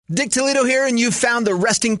Dick Toledo here, and you've found the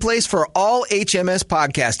resting place for all HMS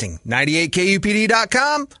podcasting.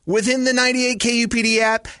 98kupd.com, within the 98kupd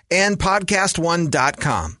app, and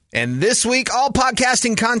podcast1.com. And this week, all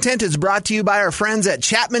podcasting content is brought to you by our friends at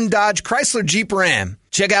Chapman Dodge Chrysler Jeep Ram.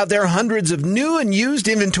 Check out their hundreds of new and used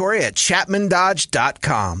inventory at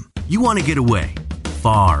chapmandodge.com. You want to get away,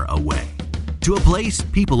 far away, to a place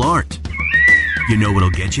people aren't. You know what'll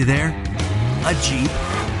get you there? A Jeep.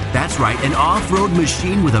 That's right, an off-road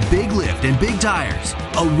machine with a big lift and big tires.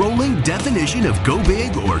 A rolling definition of go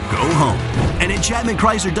big or go home. And at Chapman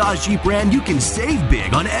Chrysler Dodge Jeep Ram, you can save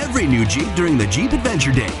big on every new Jeep during the Jeep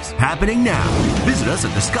Adventure Days. Happening now. Visit us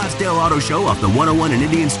at the Scottsdale Auto Show off the 101 and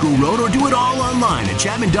Indian School Road, or do it all online at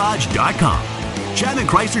ChapmanDodge.com. Chapman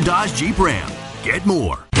Chrysler Dodge Jeep Ram. Get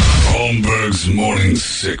more. Holmberg's Morning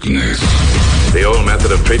Sickness. The old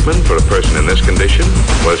method of treatment for a person in this condition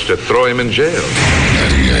was to throw him in jail.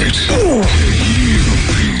 98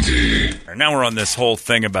 KUPD. Now we're on this whole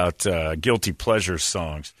thing about guilty pleasure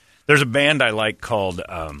songs. There's a band I like called,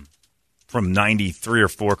 from 93 or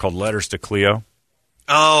 4, called Letters to Cleo.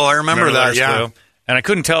 Oh, I remember that, Letters yeah. Cleo? And I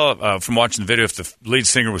couldn't tell from watching the video if the lead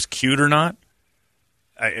singer was cute or not.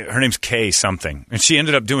 Her name's Kay something, and she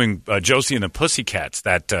ended up doing Josie and the Pussycats,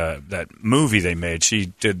 that movie they made.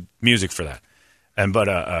 She did music for that, but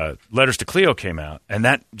Letters to Cleo came out, and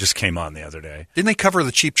that just came on the other day. Didn't they cover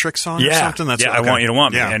the Cheap Trick song or something? Yeah, okay. I Want You to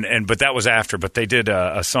Want Me, Yeah. but that was after. But they did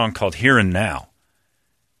a song called Here and Now,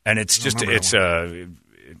 and it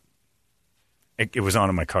was on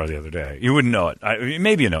in my car the other day. You wouldn't know it.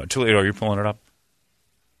 Maybe you know it. Toledo, are you pulling it up?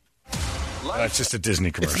 It's just a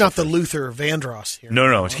Disney commercial. It's not the Luther Vandross here.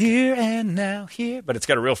 No, it's Here and Now, Here. But it's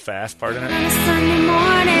got a real fast part in it.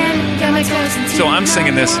 So I'm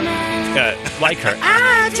singing this like her.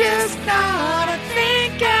 I just thought I'd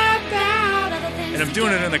think about And I'm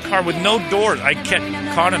doing it in the car with no doors. I get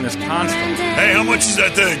caught in this constant. Hey, how much is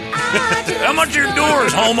that thing? How much are your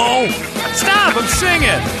doors, homo? Stop, I'm singing.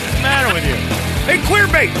 What's the matter with you? Hey,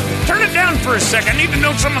 Queerbait, turn it down for a second. I need to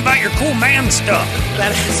know something about your cool man stuff. That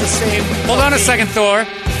has the same. Hold on a second, Thor.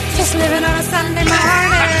 Just living on a Sunday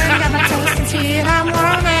morning. Got my toast and tea and I'm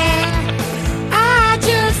warming. I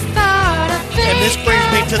just thought I'd think And this brings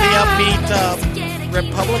me to the upbeat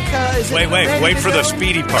Republica. Is it Wait for the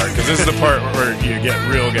speedy part, because this is the part where you get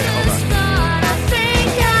real gay. Hold on.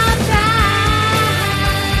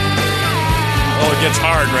 Oh, it gets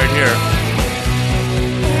hard right here.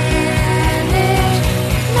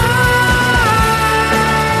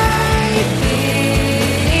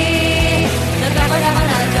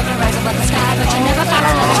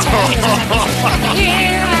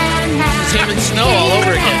 It's him and Snow all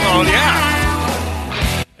over again. Oh,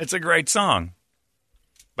 yeah. It's a great song.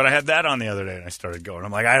 But I had that on the other day, and I started going.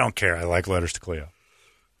 I'm like, I don't care. I like Letters to Cleo.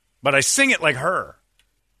 But I sing it like her,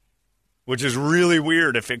 which is really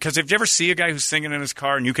weird. Because if you ever see a guy who's singing in his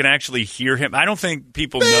car and you can actually hear him, I don't think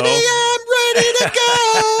people know. I'm ready to go.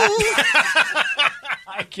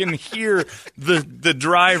 I can hear the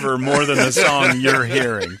driver more than the song you're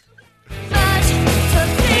hearing.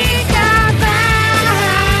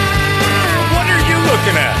 What are you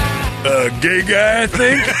looking at? A gay guy, I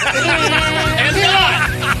think? And what?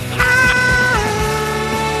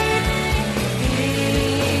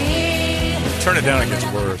 Turn it down, it gets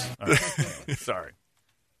worse. Right. Sorry.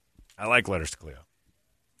 I like Letters to Cleo.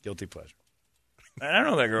 Guilty pleasure. I don't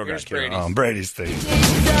know that girl got killed. Oh, Brady's thing.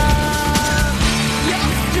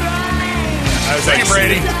 I was like,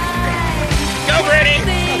 Brady. Go, Brady.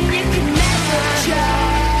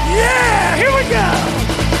 Yeah, here we go.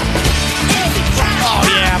 Oh,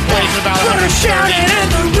 yeah, plays about 130. Shouting in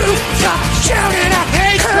the rooftop, shouting out,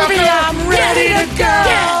 hey, Kirby, I'm ready to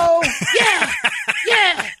go.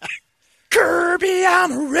 Yeah. Kirby,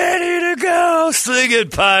 I'm ready to go. Sing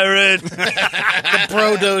it, pirate. The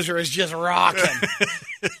Bro-Dozer is just rocking.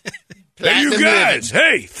 Hey, you guys.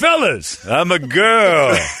 Hey, fellas. I'm a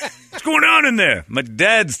girl. What's going on in there? My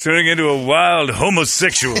dad's turning into a wild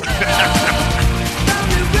homosexual.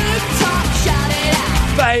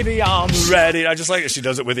 Baby, I'm ready. I just like it. She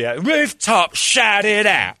does it with the rooftop. Shout it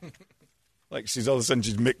out. Like she's all of a sudden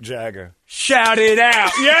she's Mick Jagger. Shout it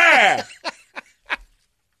out. Yeah.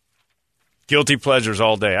 Guilty pleasures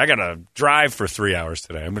all day. I got to drive for 3 hours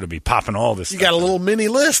today. I'm going to be popping all this You stuff got a little mini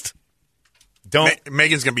list. Don't.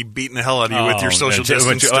 Megan's going to be beating the hell out of you with your social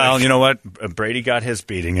distance stuff. Well, you know what? Brady got his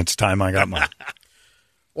beating. It's time I got mine.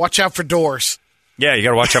 Watch out for doors. Yeah, you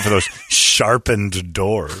got to watch out for those sharpened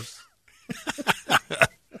doors.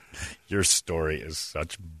 Your story is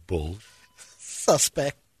such bull.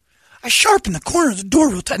 Suspect. I sharpened the corner of the door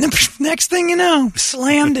real tight. And then next thing you know,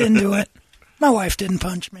 slammed into it. My wife didn't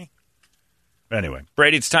punch me. Anyway,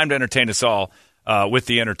 Brady, it's time to entertain us all with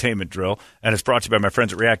the entertainment drill, and it's brought to you by my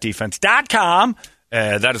friends at ReactDefense.com.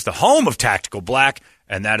 That is the home of Tactical Black,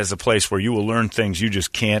 and that is a place where you will learn things you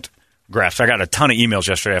just can't grasp. I got a ton of emails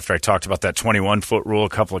yesterday after I talked about that 21-foot rule. A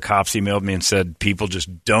couple of cops emailed me and said people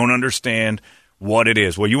just don't understand what it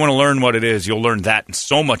is. Well, you want to learn what it is, you'll learn that and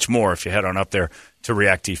so much more if you head on up there to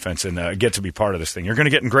React Defense and get to be part of this thing. You're going to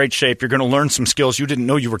get in great shape. You're going to learn some skills you didn't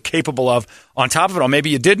know you were capable of. On top of it all, maybe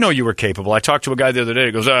you did know you were capable. I talked to a guy the other day.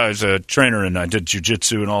 He goes, I was a trainer and I did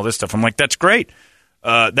jiu-jitsu and all this stuff. I'm like, that's great.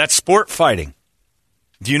 That's sport fighting.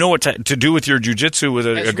 Do you know what to do with your jiu-jitsu with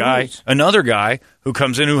a guy, another guy who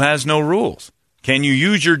comes in who has no rules? Can you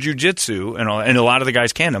use your jiu-jitsu? And a lot of the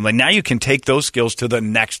guys can. I'm like, now you can take those skills to the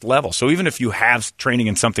next level. So even if you have training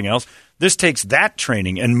in something else, this takes that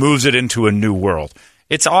training and moves it into a new world.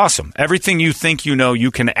 It's awesome. Everything you think you know,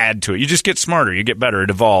 you can add to it. You just get smarter. You get better.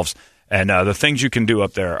 It evolves. And the things you can do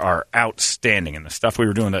up there are outstanding. And the stuff we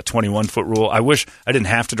were doing, that 21-foot rule, I wish I didn't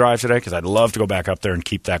have to drive today because I'd love to go back up there and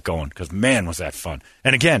keep that going because, man, was that fun.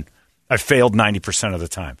 And, again, I failed 90% of the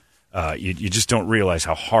time. You just don't realize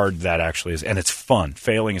how hard that actually is. And it's fun.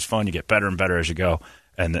 Failing is fun. You get better and better as you go.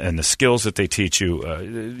 And the skills that they teach you,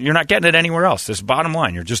 you're not getting it anywhere else. This is bottom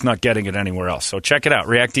line. You're just not getting it anywhere else. So check it out,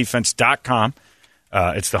 reactdefense.com.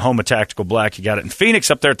 It's the home of Tactical Black. You got it in Phoenix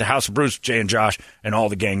up there at the House of Bruce, Jay and Josh, and all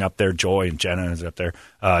the gang up there. Joy and Jenna is up there.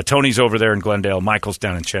 Tony's over there in Glendale. Michael's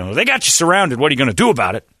down in Chandler. They got you surrounded. What are you going to do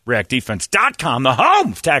about it? ReactDefense.com, the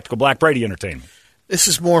home of Tactical Black. Brady Entertainment. This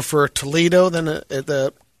is more for Toledo than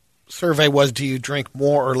the survey was, do you drink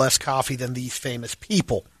more or less coffee than these famous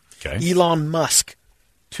people? Okay. Elon Musk,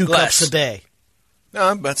 2 cups a day.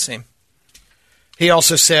 No, about the same. He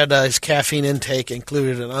also said his caffeine intake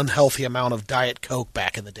included an unhealthy amount of Diet Coke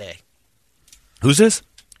back in the day. Who's this?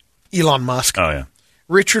 Elon Musk. Oh, yeah.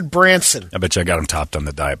 Richard Branson. I bet you I got him topped on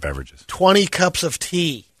the diet beverages. 20 cups of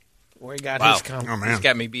tea. Where he got his Oh, man. He's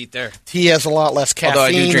got me beat there. Tea has a lot less caffeine. Although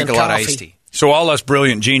I do drink than a lot of coffee. iced tea. So all us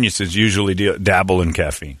brilliant geniuses usually dabble in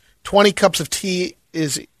caffeine. 20 cups of tea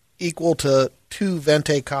is equal to 2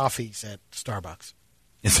 Venti coffees at Starbucks.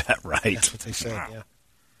 Is that right? That's what they said, yeah.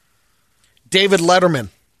 David Letterman,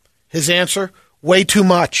 his answer, way too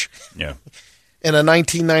much. Yeah. In a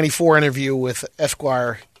 1994 interview with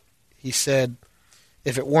Esquire, he said,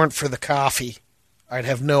 if it weren't for the coffee, I'd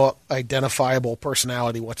have no identifiable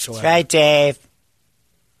personality whatsoever. Right, Dave.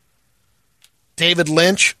 David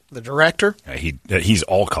Lynch, the director, He's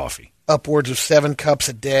all coffee. upwards of 7 cups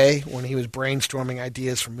a day when he was brainstorming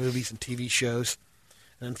ideas for movies and TV shows.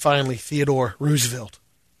 And then finally, Theodore Roosevelt.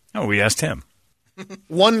 Oh, we asked him.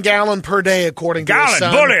 1 gallon per day, according to his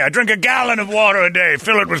son. Bully, I drink a gallon of water a day.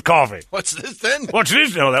 Fill it with coffee. What's this then? What's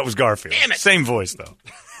this? No, that was Garfield. Damn it. Same voice, though.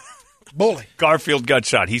 Bully. Garfield got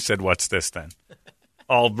shot. He said, what's this then?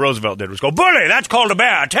 All Roosevelt did was go, Bully, that's called a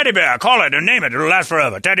bear. A teddy bear. Call it and name it. It'll last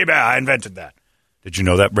forever. Teddy bear. I invented that. Did you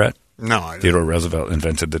know that, Brett? No, I didn't. Theodore Roosevelt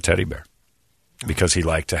invented the teddy bear because he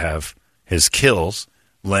liked to have his kills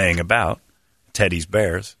laying about, Teddy's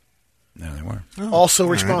bears. There they were. Also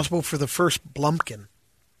responsible for the first Blumpkin.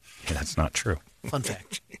 Yeah, that's not true. Fun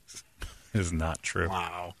fact. It is not true.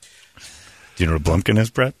 Wow. Do you know what a Blumpkin is,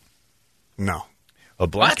 Brett? No. A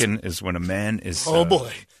Blumpkin is when a man is... Oh,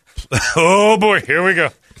 boy. Oh, boy. Here we go.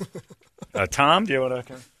 Tom, do you want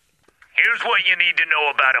to... Here's what you need to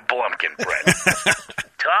know about a Blumpkin, Brett.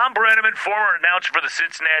 Tom Brenneman, former announcer for the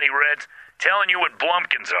Cincinnati Reds, telling you what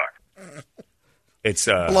Blumpkins are. It's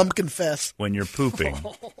Blumpkin Fest. when you're pooping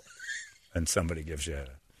and somebody gives you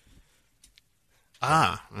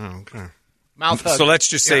a... Okay. Mouth hug. So let's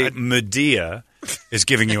just say Medea is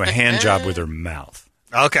giving you a hand job with her mouth.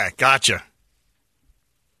 Okay, gotcha.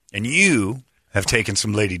 And you have taken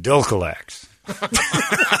some Lady Dulcolax.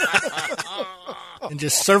 And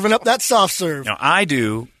just serving up that soft serve. Now, I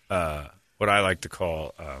do what I like to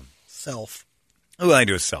call... Self. well, I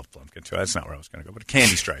do a self-Blumpkin, too. That's not where I was going to go, but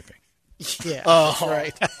candy striping. Yeah, that's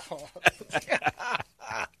right.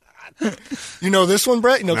 You know this one,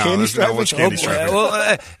 Brett? You know No, candy there's no striping? what's candy striping.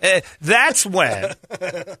 Well, that's when...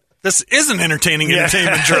 This is an entertaining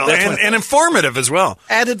entertainment drill and informative as well.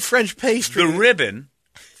 Added French pastry. the ribbon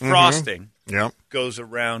frosting Yep. goes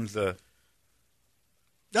around the...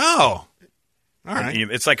 Oh. All right.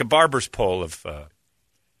 It's like a barber's pole of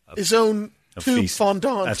His own tube feast.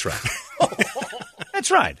 fondant. That's right. That's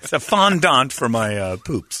right. It's a fondant for my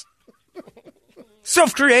poops.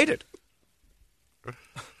 Self-created.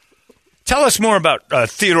 Tell us more about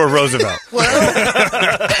Theodore Roosevelt.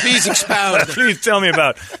 Please expound. Please tell me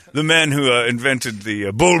about the man who invented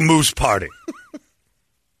the Bull Moose Party.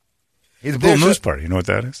 The Bull Moose Party. You know what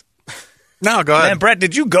that is? No, go ahead. Man, Brett,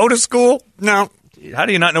 did you go to school? No. How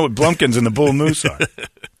do you not know what Blumpkins and the Bull Moose are?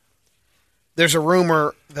 There's a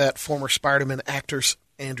rumor that former Spider-Man actors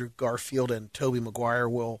Andrew Garfield and Tobey Maguire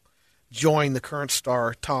will join the current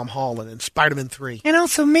star Tom Holland in Spider-Man 3. And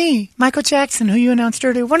also me, Michael Jackson, who you announced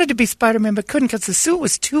earlier, wanted to be Spider-Man but couldn't because the suit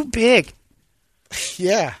was too big.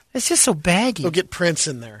 Yeah. It's just so baggy. They'll get Prince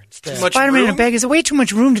in there instead. Spider-Man in a bag is way too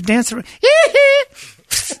much room to dance around.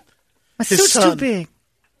 My suit's too big.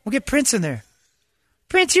 We'll get Prince in there.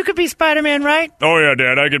 Prince, you could be Spider-Man, right? Oh, yeah,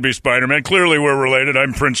 Dad, I could be Spider-Man. Clearly we're related.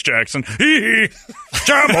 I'm Prince Jackson. Hee-hee.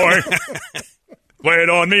 Cowboy. Play it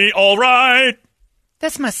on me, all right.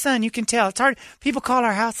 That's my son. You can tell. It's hard. People call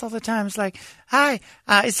our house all the time. It's like, hi,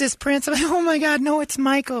 is this Prince? I'm like, oh, my God, no, it's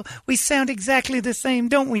Michael. We sound exactly the same,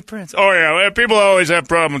 don't we, Prince? Oh, yeah, well, people always have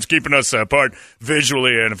problems keeping us apart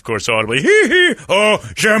visually and, of course, audibly. Hee-hee. Oh,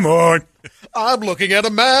 come on. I'm looking at a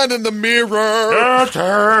man in the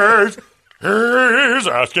mirror. He's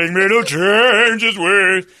asking me to change his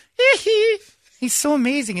ways. He's so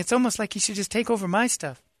amazing. It's almost like he should just take over my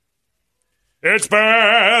stuff. It's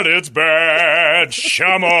bad,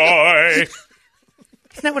 chamois.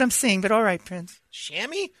 It's not what I'm saying, but all right, Prince.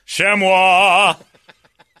 Chamois? Chamois.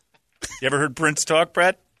 You ever heard Prince talk,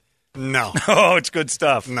 Brett? No. Oh, it's good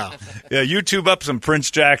stuff. No. Yeah, YouTube up some Prince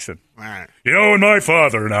Jackson. All right. You know, when my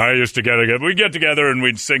father and I used to get together, we'd get together and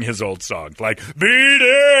we'd sing his old songs, like, Beat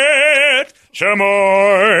It, Chamois.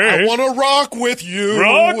 I want to rock with you.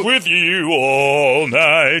 Rock with you all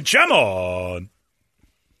night. Come on.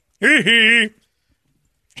 Hee-hee.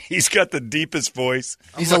 He's got the deepest voice.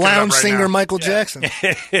 He's a lounge singer, Michael Jackson.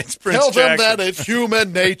 It's Prince Tell Jackson. them that it's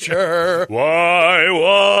human nature. Why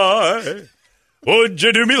would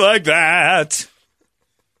you do me like that?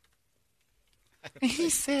 He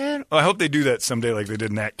said, Oh, I hope they do that someday like they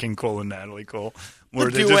did Nat King Cole and Natalie Cole, where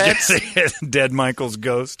The they just get dead Michael's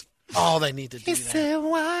ghost. Oh, they need to do he that. said,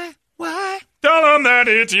 why? Tell them that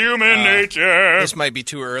it's human nature. This might be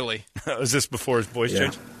too early. Was this before his voice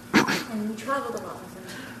change?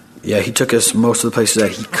 Yeah, he took us most of the places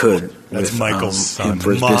that he could. That's with, Michael's son. him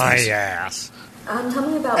for his My business. ass. Tell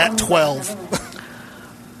me about At 12.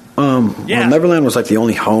 Well, Neverland was like the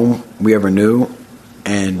only home we ever knew,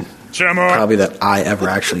 and Chamois. probably that I ever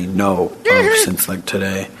actually know of since like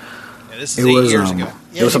today. Yeah, this is 8 years ago.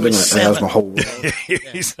 It was something that was my whole world.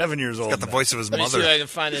 He's 7 years old. Got the voice of his Let me see if mother. I can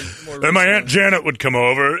find it more And my recent. Aunt Janet would come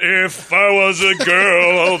over. If I was a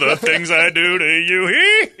girl, all the things I do to you.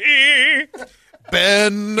 Hee-hee.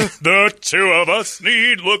 Ben. The two of us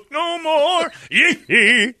need look no more.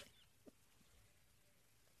 Yee-hee.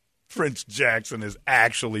 Prince Jackson is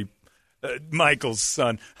actually Michael's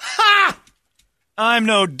son. Ha! I'm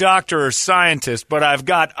no doctor or scientist, but I've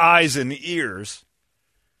got eyes and ears.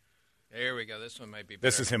 There we go. This one might be better.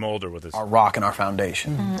 This is him older with his... Our rock and our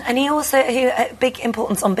foundation. And he also had a big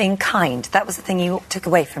importance on being kind. That was the thing you took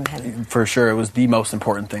away from him. For sure, it was the most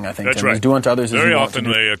important thing, I think. That's Tim. right. Was do unto others as Very you want often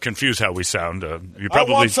to do. they confuse how we sound. You I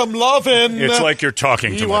probably... want some lovin'. It's like you're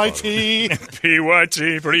talking to my father. PYT.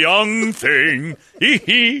 PYT for a young thing.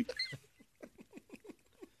 Hee-hee.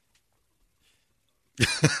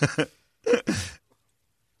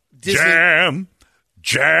 Jam.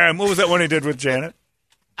 What was that one he did with Janet?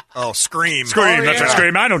 Oh, Scream. Scream. That's yeah. right.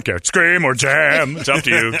 Scream. I don't care. Scream or jam. It's up to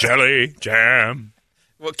you. Jelly. Jam.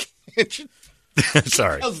 Well, can't you-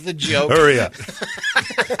 Sorry. That was the joke. Hurry up.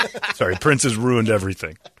 Sorry. Prince has ruined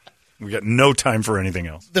everything. We got no time for anything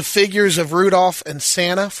else. The figures of Rudolph and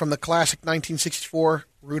Santa from the classic 1964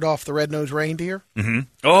 Rudolph the Red-Nosed Reindeer.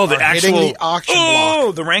 Oh, the Are actual... hitting the auction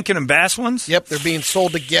Oh, the Rankin and Bass ones? Yep, they're being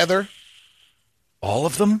sold together. All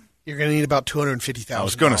of them? You're going to need about $250,000. I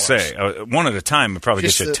was going to say, one at a time would probably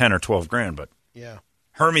Just get you the- 10 or 12 grand, but Yeah.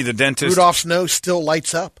 Hermie the dentist... Rudolph's nose still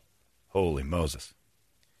lights up. Holy Moses.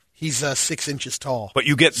 He's 6 inches tall. But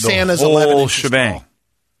you get the Santa's 11 whole inches shebang. tall.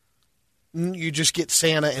 You just get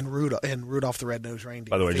Santa and Rudolph the Red-Nosed Reindeer.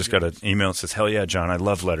 By the way, I just got an email that says, hell yeah, John, I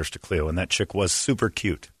love Letters to Cleo, and that chick was super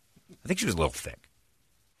cute. I think she was a little thick.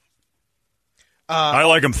 I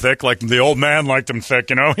like him thick, like the old man liked him thick,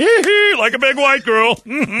 you know? Hee-hee, like a big white girl.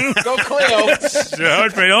 Go Cleo. Yeah,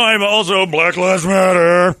 I'm also Black Lives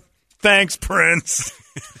Matter. Thanks, Prince.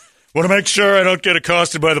 Want to make sure I don't get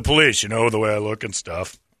accosted by the police, you know, the way I look and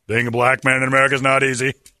stuff. Being a black man in America is not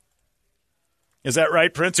easy. Is that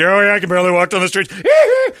right, Prince? Oh, yeah, I can barely walk down the street.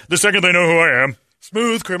 The second they know who I am.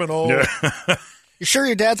 Smooth criminal. Yeah. You sure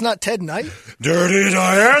your dad's not Ted Knight? Dirty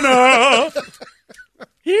Diana.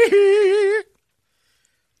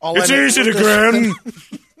 All It's I know- easy to grin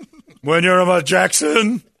when you're a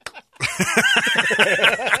Jackson.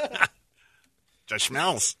 Just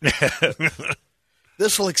smells.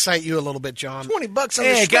 This will excite you a little bit, John. $20 on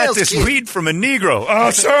Hey, the I got Schmelz this kid. weed from a Negro. Oh,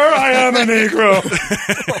 sir, I am a Negro.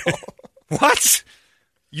 What?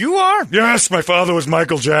 You are? Yes, my father was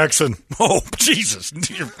Michael Jackson. Oh, Jesus.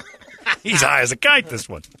 He's high as a kite, this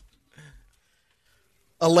one.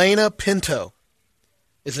 Elena Pinto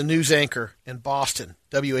is a news anchor in Boston,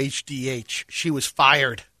 WHDH. She was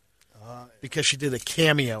fired because she did a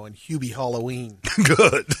cameo in Hubie Halloween.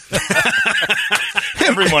 Good.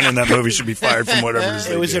 Everyone in that movie should be fired from whatever it is.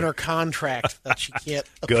 It was in her contract that she can't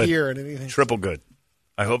appear in anything. Triple good.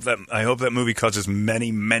 I hope that movie causes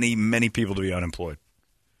many, many, many people to be unemployed.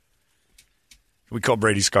 We call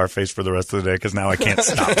Brady Scarface for the rest of the day because now I can't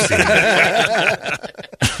stop seeing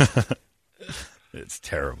it. It's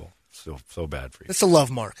terrible. So bad for you. It's a love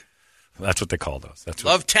mark. That's what they call those. That's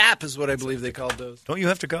Love tap is what I believe they called those. Don't you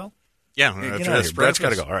have to go? Yeah, Brett's got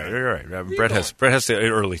to go. All right. Brett has the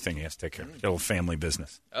early thing he has to take care of. Little family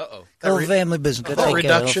business. Uh-oh. Little family business. Gotta take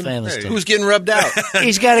care of little family stuff. Who's getting rubbed out?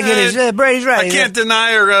 He's got to get his. Brady's right. I can't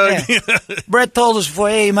deny her. Brett told us before,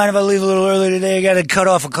 hey, you mind if I leave a little early today? I got to cut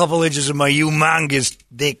off a couple inches of my humongous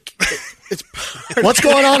dick. What's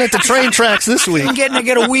going on at the train tracks this week? I'm getting to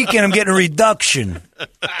get a weekend. I'm getting a reduction.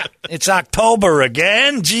 It's October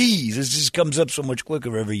again. Jeez, this just comes up so much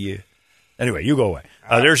quicker every year. Anyway, you go away.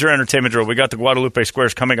 There's your entertainment drill. We got the Guadalupe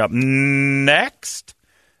Squares coming up next.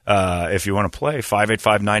 If you want to play,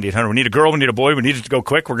 585-9800. We need a girl. We need a boy. We need it to go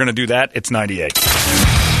quick. We're going to do that. It's 98.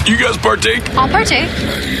 You guys partake? I'll partake.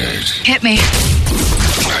 98. Hit me.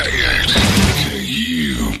 98.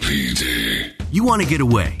 KUPD. You want to get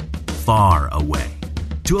away, far away,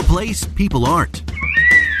 to a place people aren't.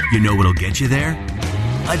 You know what'll get you there?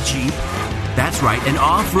 A Jeep. That's right, an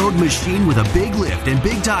off-road machine with a big lift and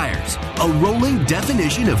big tires. A rolling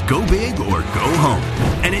definition of go big or go home.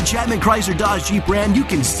 And at Chapman Chrysler Dodge Jeep Ram, you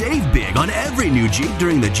can save big on every new Jeep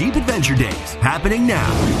during the Jeep Adventure Days. Happening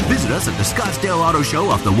now. Visit us at the Scottsdale Auto Show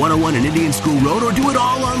off the 101 and Indian School Road, or do it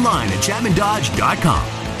all online at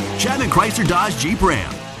ChapmanDodge.com. Chapman Chrysler Dodge Jeep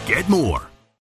Ram. Get more.